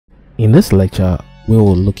In this lecture, we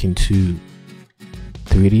will look into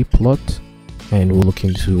 3D plot and we'll look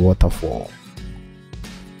into waterfall.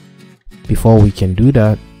 Before we can do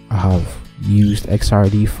that, I have used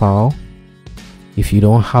XRD file. If you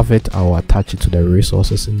don't have it, I'll attach it to the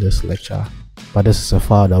resources in this lecture, but this is a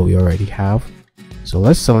file that we already have. So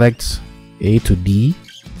let's select A to D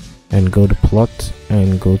and go to plot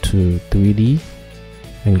and go to 3D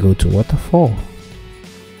and go to waterfall.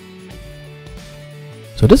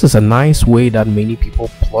 So this is a nice way that many people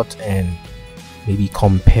plot and maybe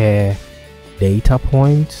compare data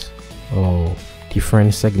points or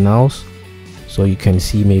different signals. So you can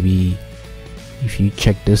see, maybe if you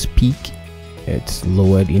check this peak, it's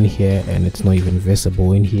lowered in here and it's not even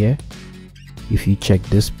visible in here. If you check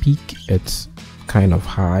this peak, it's kind of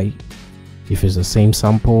high. If it's the same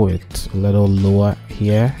sample, it's a little lower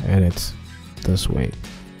here and it's this way.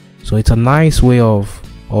 So it's a nice way of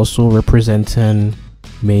also representing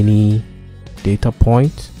many data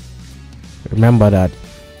points. Remember that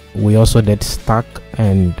we also did stack,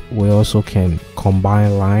 and we also can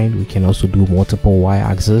combine line. We can also do multiple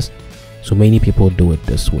y-axis, so many people do it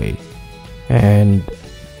this way, and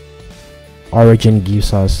Origin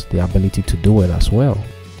gives us the ability to do it as well.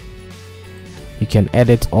 You can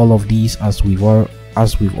edit all of these as we've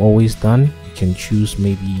always done. You can choose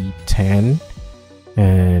maybe 10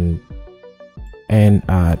 and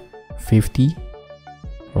at 50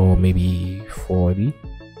 or maybe 40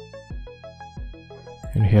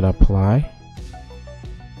 and hit apply,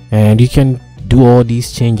 and you can do all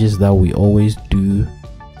these changes that we always do,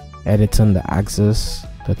 editing the axis,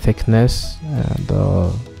 the thickness,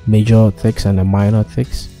 the major thicks and the minor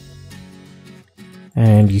thicks.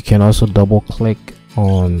 And you can also double click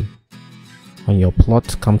on your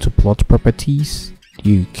plot, come to plot properties.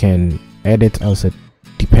 You can edit as a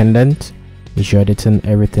dependent if you're editing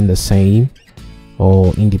everything the same,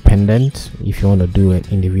 or independent if you want to do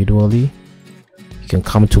it individually. You can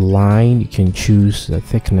come to line, you can choose the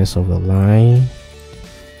thickness of the line.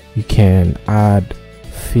 You can add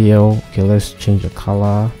fill. Okay, let's change the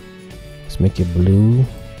color, let's make it blue.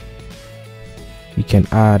 You can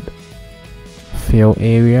add fill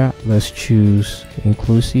area, let's choose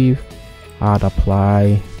inclusive, add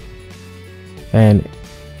apply, and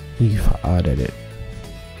you've added it.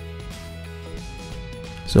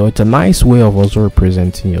 So it's a nice way of also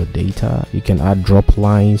representing your data. You can add drop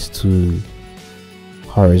lines to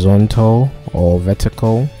horizontal or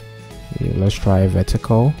vertical. Okay, let's try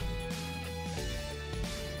vertical.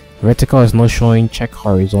 Vertical is not showing, check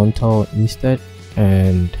horizontal instead,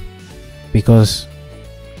 and because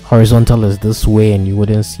horizontal is this way and you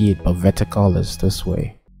wouldn't see it, but vertical is this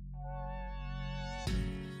way.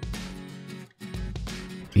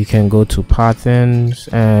 You can go to patterns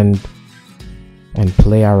and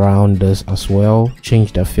play around this as well.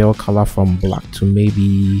 Change the fill color from black to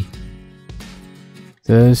maybe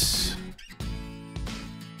this,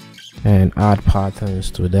 and add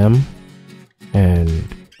patterns to them, and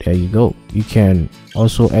there you go. You can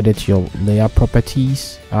also edit your layer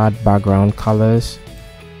properties, add background colors.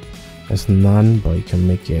 There's none, but you can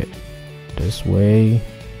make it this way,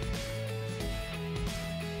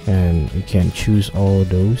 and you can choose all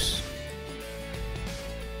those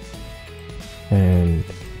and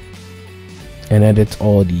edit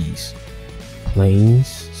all these planes.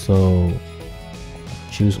 So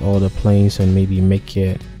choose all the planes and maybe make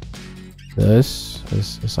it this.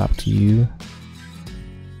 It's up to you.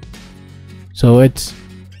 So it's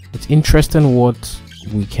interesting what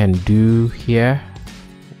we can do here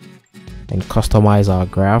and customize our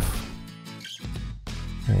graph.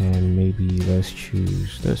 And maybe let's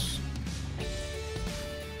choose this.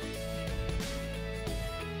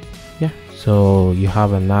 Yeah, so you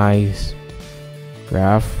have a nice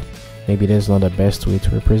graph. Maybe that's not the best way to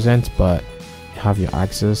represent, but you have your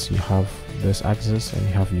axis, you have this axis, and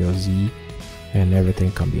you have your Z, and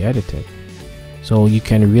everything can be edited. So you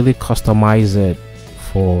can really customize it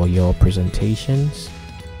for your presentations.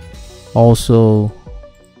 Also,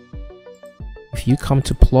 if you come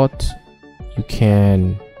to plot, you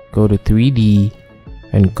can go to 3D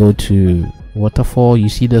and go to waterfall. You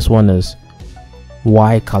see this one is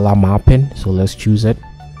Y color mapping, so let's choose it.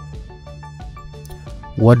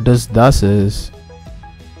 What this does is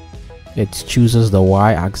it chooses the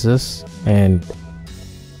Y axis and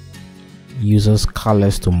uses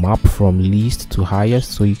colors to map from least to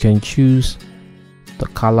highest. So you can choose the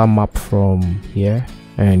color map from here,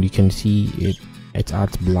 and you can see it's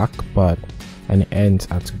at black, but and it ends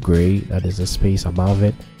at gray, that is the space above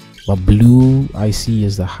it. But blue I see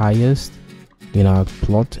is the highest in our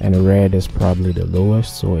plot, and red is probably the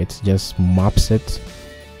lowest, so it just maps it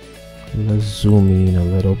let's zoom in a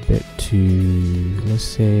little bit to, let's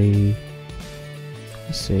say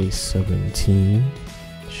 17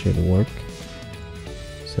 should work.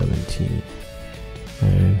 17,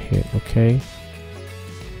 and hit OK.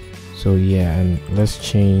 So yeah, and let's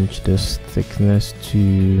change this thickness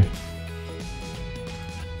to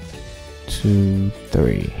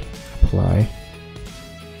 3. Apply.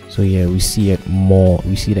 So yeah, we see it more,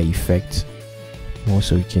 we see the effect more.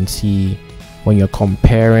 So you can see when you're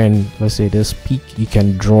comparing, let's say this peak, you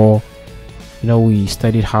can draw, you know, we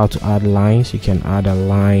studied how to add lines. You can add a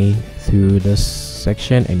line through this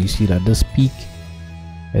section and you see that this peak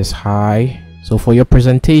is high. So for your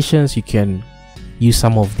presentations, you can use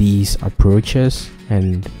some of these approaches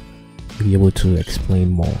and be able to explain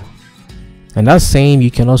more. And that same,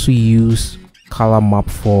 you can also use color map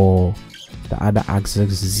for the other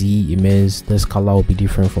axis Z. It means this color will be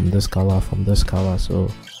different from this color, from this color. So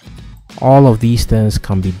all of these things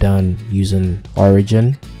can be done using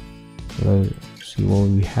Origin. Let's see what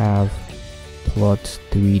we have. Plot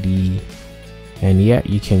 3D, and yeah,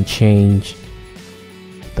 you can change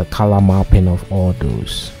the color mapping of all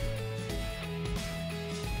those.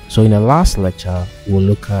 So in the last lecture, we'll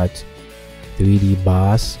look at 3D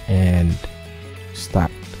bars and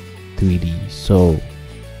stacked 3D. So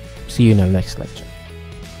see you in the next lecture.